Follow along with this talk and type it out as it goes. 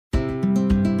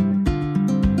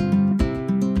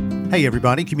Hey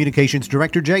everybody, Communications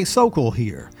Director Jay Socol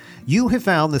here. You have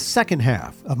found the second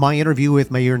half of my interview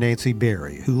with Mayor Nancy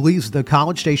Berry, who leaves the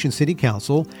College Station City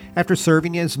Council after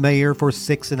serving as mayor for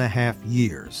 6.5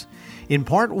 years. In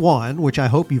part one, which I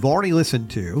hope you've already listened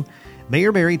to,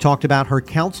 Mayor Berry talked about her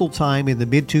council time in the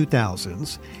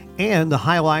mid-2000s and the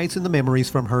highlights and the memories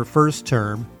from her first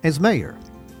term as mayor.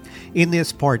 In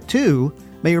this part two,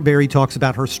 Mayor Berry talks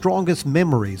about her strongest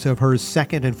memories of her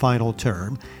second and final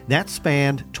term. That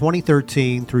spanned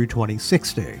 2013 through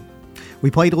 2016.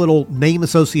 We played a little name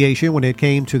association when it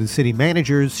came to the city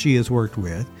managers she has worked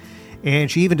with, and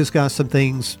she even discussed some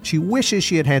things she wishes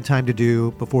she had had time to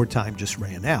do before time just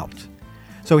ran out.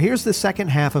 So here's the second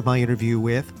half of my interview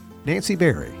with Nancy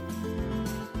Berry.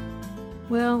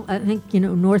 Well, I think,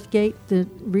 Northgate, the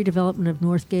redevelopment of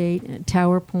Northgate,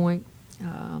 Tower Point,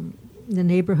 the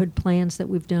neighborhood plans that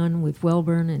we've done with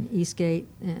Welburn and Eastgate,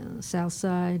 South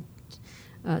Side,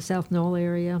 South Knoll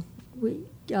area. We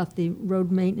got the road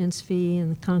maintenance fee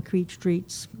and concrete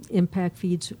streets, impact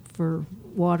fees for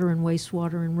water and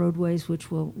wastewater and roadways, which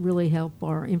will really help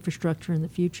our infrastructure in the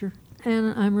future.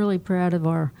 And I'm really proud of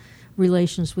our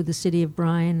relations with the city of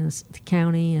Bryan, and the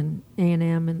county, and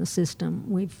A&M and the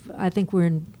system. I think we're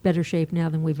in better shape now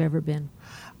than we've ever been.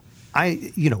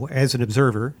 As an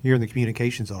observer here in the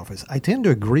communications office, I tend to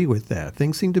agree with that.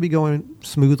 Things seem to be going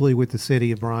smoothly with the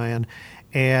city of Bryan,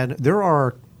 and there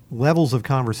are levels of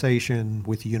conversation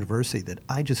with the university that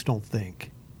I just don't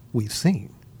think we've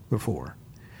seen before.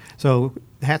 So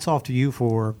hats off to you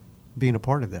for being a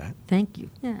part of that. Thank you.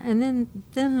 Yeah, and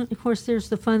then of course there's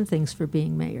the fun things for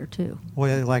being mayor too.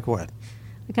 Well, like what?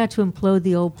 I got to implode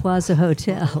the old Plaza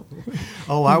Hotel.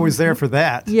 Oh, I was there for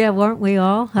that. Yeah, weren't we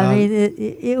all? I mean,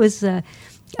 it was. There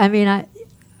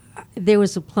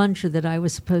was a plunger that I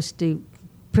was supposed to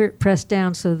press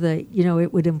down so that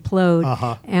it would implode.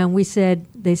 Uh-huh. And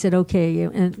they said okay,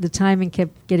 and the timing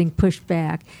kept getting pushed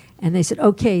back. And they said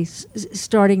okay,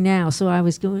 starting now. So I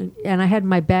was going, and I had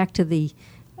my back to the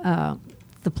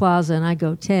plaza, and I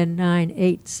go 10, 9,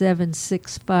 8, 7,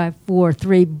 6, 5, 4,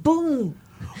 3, boom.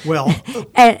 Well,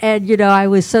 and I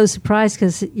was so surprised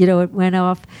because it went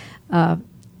off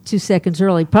 2 seconds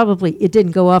early. Probably it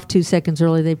didn't go off 2 seconds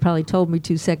early. They probably told me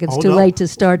 2 seconds too late to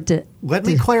start to. Let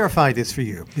me clarify this for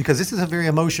you, because this is a very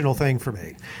emotional thing for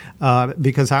me.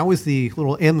 Because I was the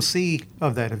little MC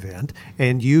of that event,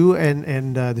 and you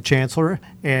and the chancellor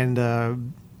and the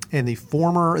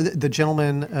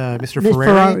gentleman, Mr.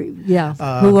 Ferrari,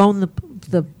 who owned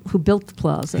who built the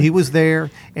plaza. He was there,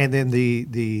 and then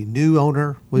the new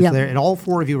owner was there, and all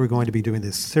four of you were going to be doing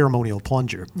this ceremonial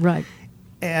plunger. Right.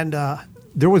 And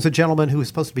there was a gentleman who was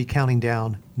supposed to be counting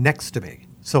down next to me,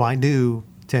 so I knew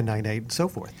 10, 9, 8, and so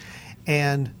forth.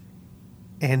 And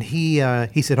he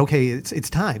said, "Okay, it's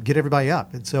time. Get everybody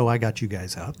up." And so I got you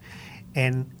guys up,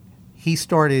 and he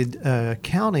started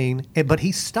counting, but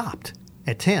he stopped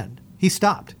at 10. He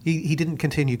stopped. He didn't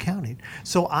continue counting.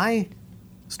 So I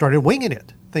started winging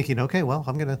it, thinking, okay, well,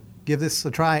 I'm going to give this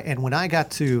a try. And when I got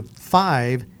to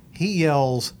 5, he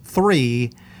yells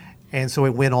 3, and so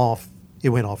it went off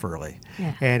early.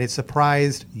 Yeah. And it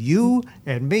surprised you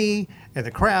and me and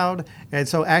the crowd. And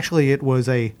so actually it was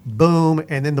a boom,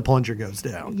 and then the plunger goes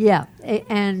down. Yeah,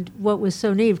 and what was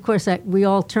so neat, of course, we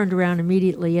all turned around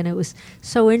immediately, and it was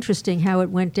so interesting how it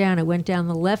went down. It went down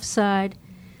the left side,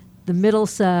 the middle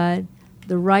side,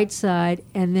 the right side,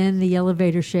 and then the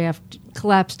elevator shaft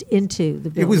collapsed into the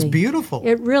building. It was beautiful.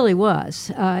 It really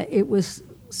was. It was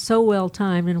so well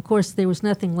timed, and of course there was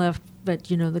nothing left but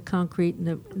the concrete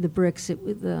and the bricks.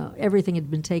 Everything had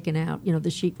been taken out. The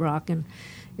sheetrock, and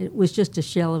it was just a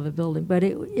shell of a building. But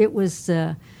it was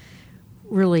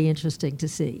really interesting to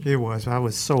see. It was. I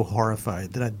was so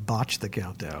horrified that I'd botched the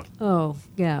countdown. Oh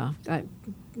yeah, I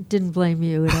didn't blame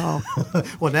you at all.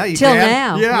 Well, now you Till can.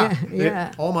 now.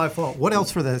 Yeah. All my fault. What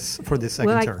else for this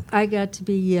second term? I got to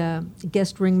be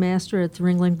guest ringmaster at the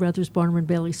Ringling Brothers Barnum and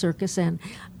Bailey Circus, and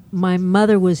my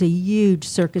mother was a huge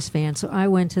circus fan, so I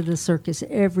went to the circus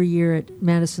every year at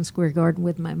Madison Square Garden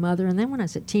with my mother. And then when I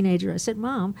was a teenager, I said,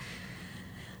 "Mom,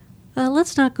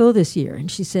 let's not go this year." And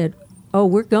she said, "Oh,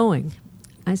 we're going."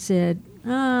 I said,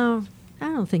 "Oh, I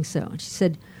don't think so." And she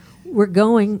said, "We're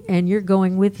going, and you're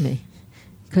going with me,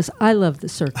 because I love the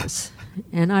circus,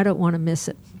 and I don't want to miss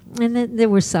it." And then there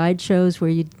were side shows where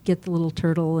you'd get the little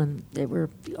turtle, and there were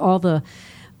all the...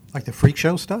 Like the freak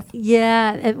show stuff?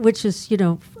 Yeah, which is,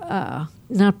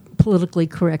 not politically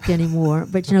correct anymore,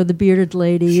 but, the bearded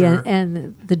lady Sure.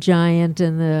 and the giant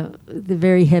and the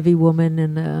very heavy woman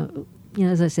and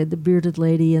as I said, the bearded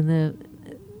lady and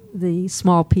the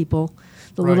small people,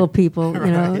 the Right. little people,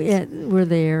 Right. were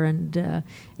there, and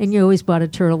you always bought a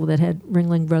turtle that had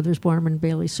Ringling Brothers Barnum and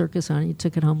Bailey Circus on it. You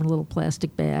took it home in a little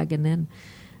plastic bag, and then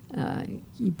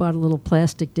you bought a little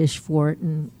plastic dish for it,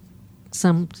 and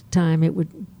sometime it would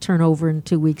turn over in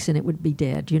 2 weeks and it would be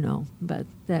dead, But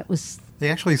that was They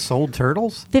actually sold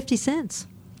turtles? 50 cents.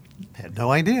 Had no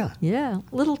idea. Yeah,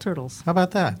 little turtles. How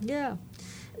about that? Yeah.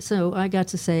 So I got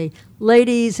to say,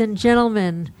 ladies and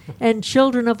gentlemen and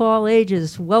children of all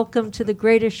ages, welcome to the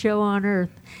greatest show on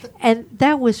earth. And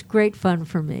that was great fun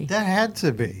for me. That had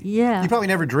to be. Yeah. You probably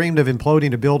never dreamed of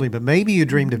imploding a building, but maybe you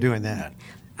dreamed of doing that.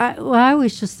 I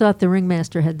always just thought the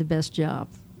ringmaster had the best job.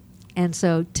 And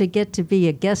so to get to be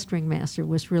a guest ringmaster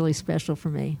was really special for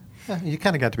me. You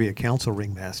kind of got to be a council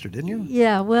ringmaster, didn't you?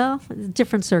 Yeah, well,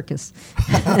 different circus.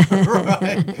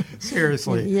 Right.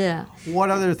 Seriously. Yeah. What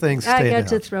other things I stand got out?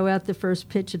 to throw out the first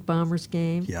pitch at Bombers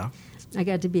game. Yeah. I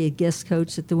got to be a guest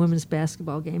coach at the women's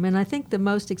basketball game. And I think the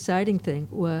most exciting thing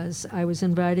was I was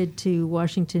invited to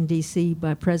Washington, D.C.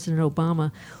 by President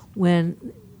Obama when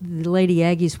the Lady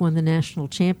Aggies won the national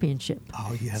championship.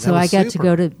 Oh, yeah, that So was I got to super.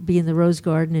 go to be in the Rose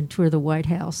Garden and tour the White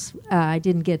House. I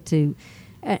didn't get to,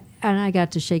 and I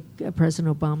got to shake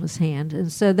President Obama's hand.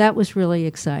 And so that was really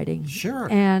exciting. Sure.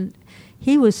 And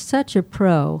he was such a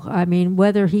pro. I mean,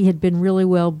 whether he had been really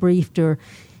well briefed or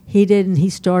he didn't,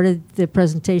 he started the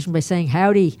presentation by saying,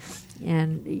 howdy.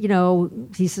 And,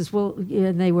 he says, well,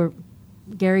 and they were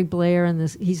Gary Blair, and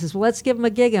he says, well, let's give him a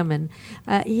gig 'em. And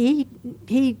he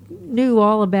knew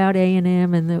all about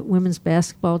A&M and the women's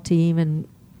basketball team and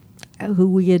who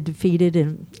we had defeated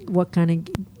and what kind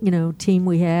of, team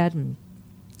we had, and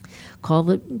called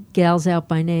the gals out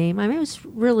by name. I mean, it was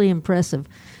really impressive.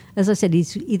 As I said,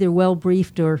 he's either well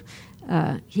briefed or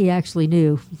he actually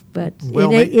knew. But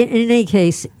Well, in any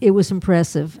case, it was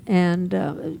impressive. And,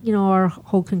 our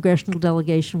whole congressional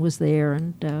delegation was there,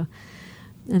 and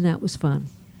that was fun.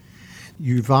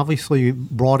 You've obviously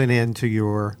brought an end to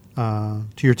your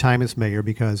time as mayor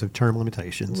because of term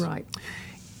limitations. Right.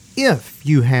 If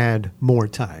you had more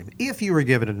time, if you were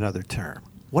given another term,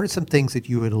 what are some things that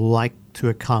you would like to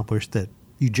accomplish that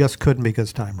you just couldn't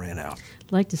because time ran out?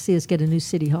 I'd like to see us get a new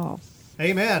city hall.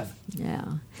 Amen. Yeah.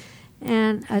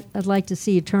 And I'd like to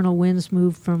see Eternal Winds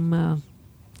move from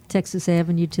Texas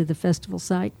Avenue to the festival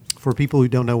site. For people who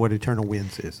don't know what Eternal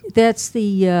Winds is. That's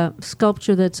the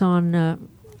sculpture that's on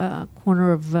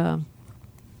corner of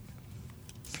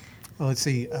Let's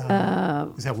see. Is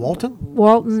that Walton?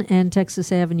 Walton and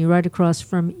Texas Avenue, right across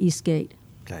from Eastgate.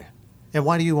 Okay. And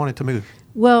why do you want it to move?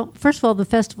 Well, first of all, the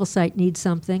festival site needs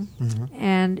something, Mm-hmm.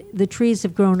 and the trees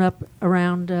have grown up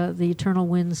around the Eternal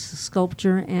Winds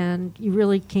sculpture, and you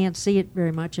really can't see it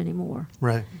very much anymore.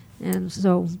 Right. And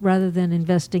so rather than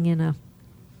investing in a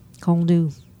whole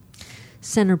new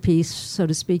centerpiece, so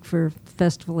to speak, for the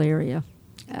festival area,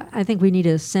 I think we need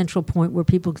a central point where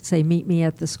people could say, meet me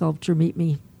at the sculpture, meet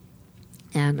me.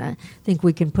 And I think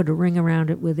we can put a ring around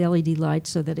it with LED lights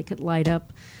so that it could light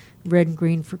up red and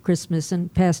green for Christmas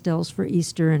and pastels for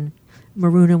Easter and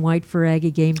maroon and white for Aggie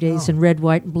game days and red,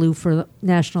 white, and blue for the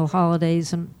national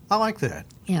holidays. And I like that.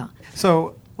 yeah.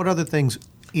 So what other things,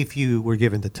 if you were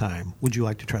given the time, would you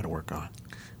like to try to work on?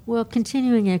 Well,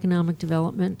 continuing economic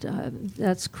development,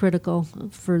 that's critical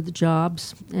for the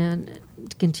jobs, and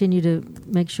to continue to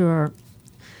make sure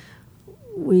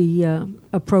we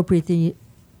appropriate the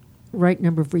right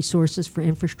number of resources for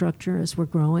infrastructure as we're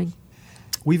growing.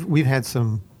 We've had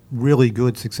some really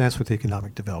good success with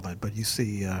economic development, but you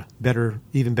see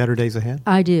even better days ahead?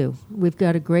 I do. We've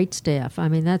got a great staff. I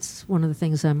mean, that's one of the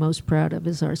things I'm most proud of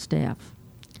is our staff.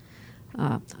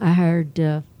 I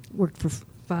worked for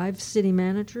 5 city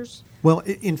managers. Well,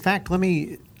 in fact,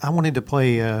 I wanted to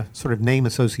play a sort of name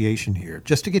association here,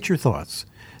 just to get your thoughts.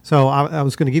 So I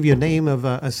was going to give you a name of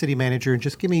a city manager and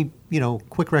just give me,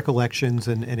 quick recollections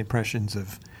and impressions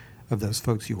of those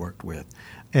folks you worked with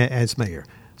as mayor.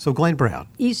 So Glenn Brown.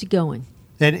 Easygoing.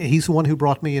 And he's the one who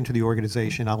brought me into the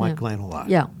organization. I like Yeah. Glenn a lot.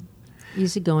 Yeah.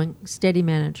 Easygoing, steady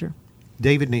manager.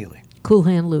 David Neely. Cool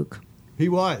hand Luke. He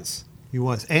was.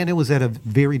 And it was at a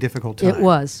very difficult time. It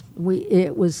was.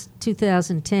 It was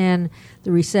 2010.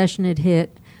 The recession had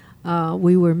hit.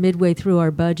 We were midway through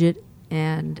our budget,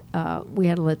 and we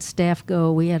had to let staff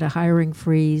go. We had a hiring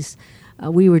freeze.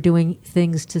 We were doing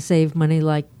things to save money,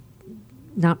 like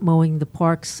not mowing the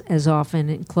parks as often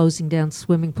and closing down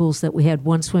swimming pools that we had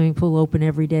one swimming pool open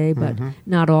every day, but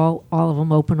not all of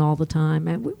them open all the time.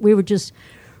 And we were just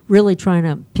really trying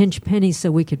to pinch pennies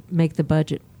so we could make the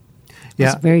budget. It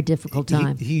was a very difficult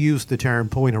time. He used the term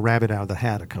pulling a rabbit out of the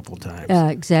hat a couple of times.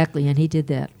 Exactly, and he did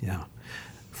that. Yeah.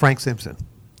 Frank Simpson.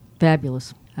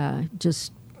 Fabulous.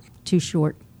 Just too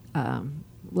short.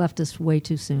 left us way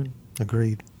too soon.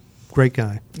 Agreed. Great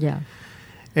guy. Yeah.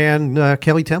 And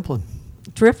Kelly Templin.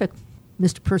 Terrific.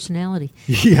 Mr. Personality.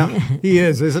 Yeah, he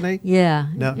is, isn't he? Yeah.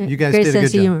 No, you guys Great did a good sense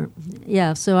of job. humor.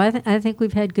 Yeah, so I think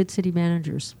we've had good city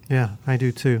managers. Yeah, I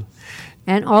do too.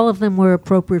 And all of them were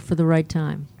appropriate for the right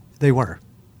time. They were.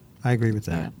 I agree with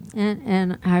that. Yeah.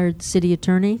 And hired the city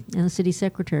attorney and the city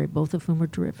secretary, both of whom were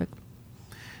terrific.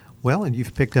 Well, and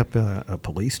you've picked up a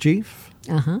police chief,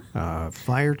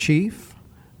 fire chief.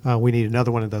 We need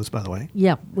another one of those, by the way.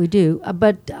 Yeah, we do.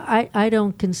 But I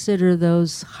don't consider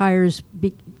those hires.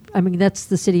 That's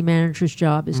the city manager's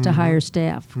job is to hire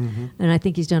staff. Mm-hmm. And I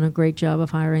think he's done a great job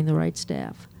of hiring the right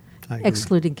staff,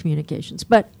 excluding communications.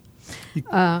 But you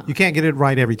can't get it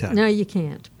right every time. No, you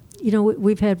can't.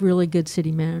 We've had really good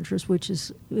city managers, which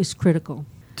is critical.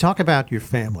 Talk about your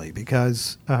family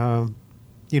because,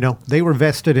 they were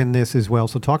vested in this as well.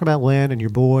 So talk about Len and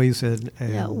your boys.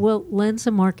 Yeah, well, Len's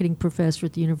a marketing professor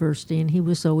at the university, and he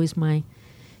was always my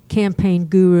campaign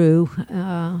guru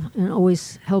and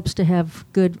always helps to have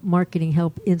good marketing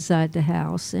help inside the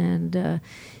house. And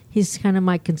he's kind of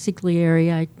my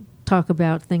consigliere. I talk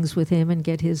about things with him and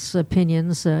get his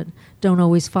opinions. Don't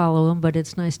always follow him, but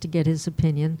it's nice to get his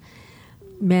opinion.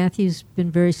 Matthew's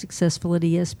been very successful at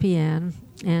ESPN,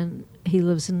 and he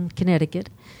lives in Connecticut.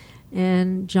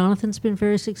 And Jonathan's been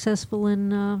very successful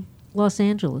in Los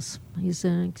Angeles. He's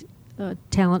a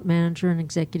talent manager and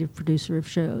executive producer of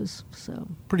shows. So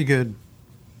pretty good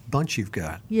bunch you've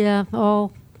got. Yeah,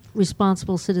 all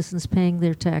responsible citizens paying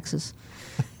their taxes.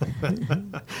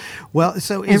 Well,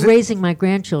 so and raising my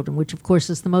grandchildren, which of course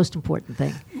is the most important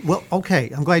thing. Well,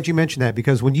 okay, I'm glad you mentioned that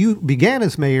because when you began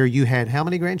as mayor, you had how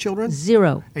many grandchildren?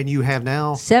 0. And you have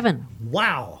now 7.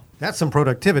 Wow, that's some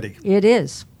productivity. It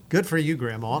is. Good for you,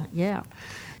 Grandma. Yeah.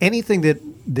 Anything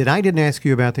that I didn't ask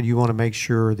you about that you want to make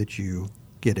sure that you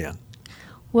get in?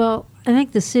 Well, I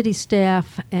think the city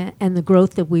staff and the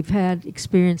growth that we've had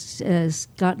experienced has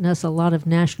gotten us a lot of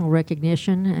national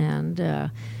recognition, and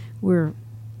we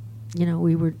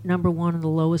were number 1 in the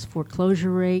lowest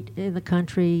foreclosure rate in the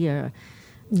country,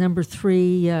 number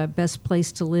 3 best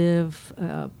place to live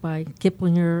by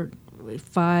Kiplinger,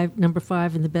 number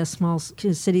 5 in the best small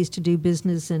cities to do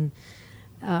business and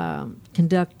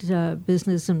conduct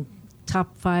business, and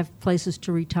top 5 places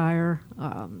to retire.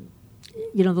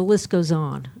 The list goes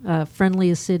on.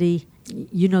 Friendliest city,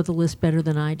 the list better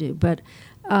than I do. But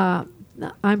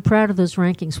I'm proud of those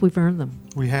rankings. We've earned them.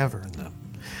 We have earned them.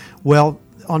 Well,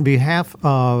 on behalf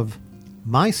of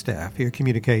my staff here at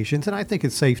Communications, and I think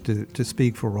it's safe to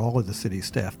speak for all of the city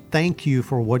staff, thank you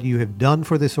for what you have done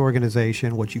for this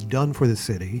organization, what you've done for the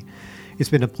city. It's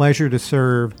been a pleasure to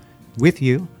serve with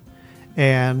you,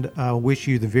 and wish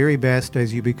you the very best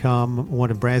as you become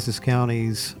one of Brazos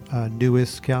County's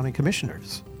newest county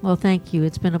commissioners. Well, thank you.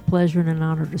 It's been a pleasure and an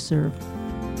honor to serve.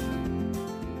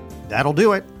 That'll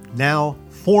do it. Now,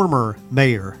 former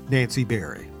Mayor Nancy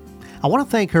Berry. I want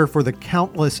to thank her for the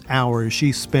countless hours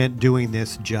she spent doing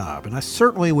this job, and I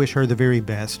certainly wish her the very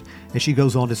best as she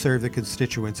goes on to serve the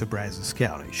constituents of Brazos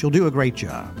County. She'll do a great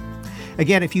job.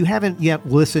 Again, if you haven't yet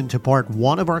listened to part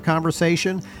 1 of our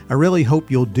conversation, I really hope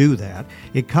you'll do that.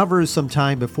 It covers some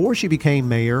time before she became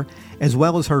mayor, as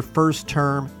well as her first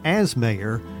term as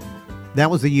mayor.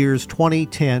 That was the years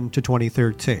 2010 to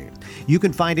 2013. You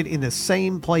can find it in the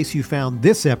same place you found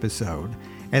this episode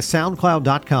at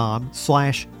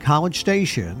soundcloud.com/College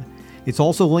Station. It's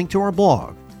also linked to our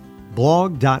blog,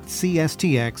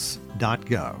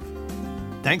 blog.cstx.gov.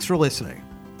 Thanks for listening.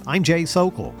 I'm Jay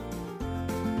Socol.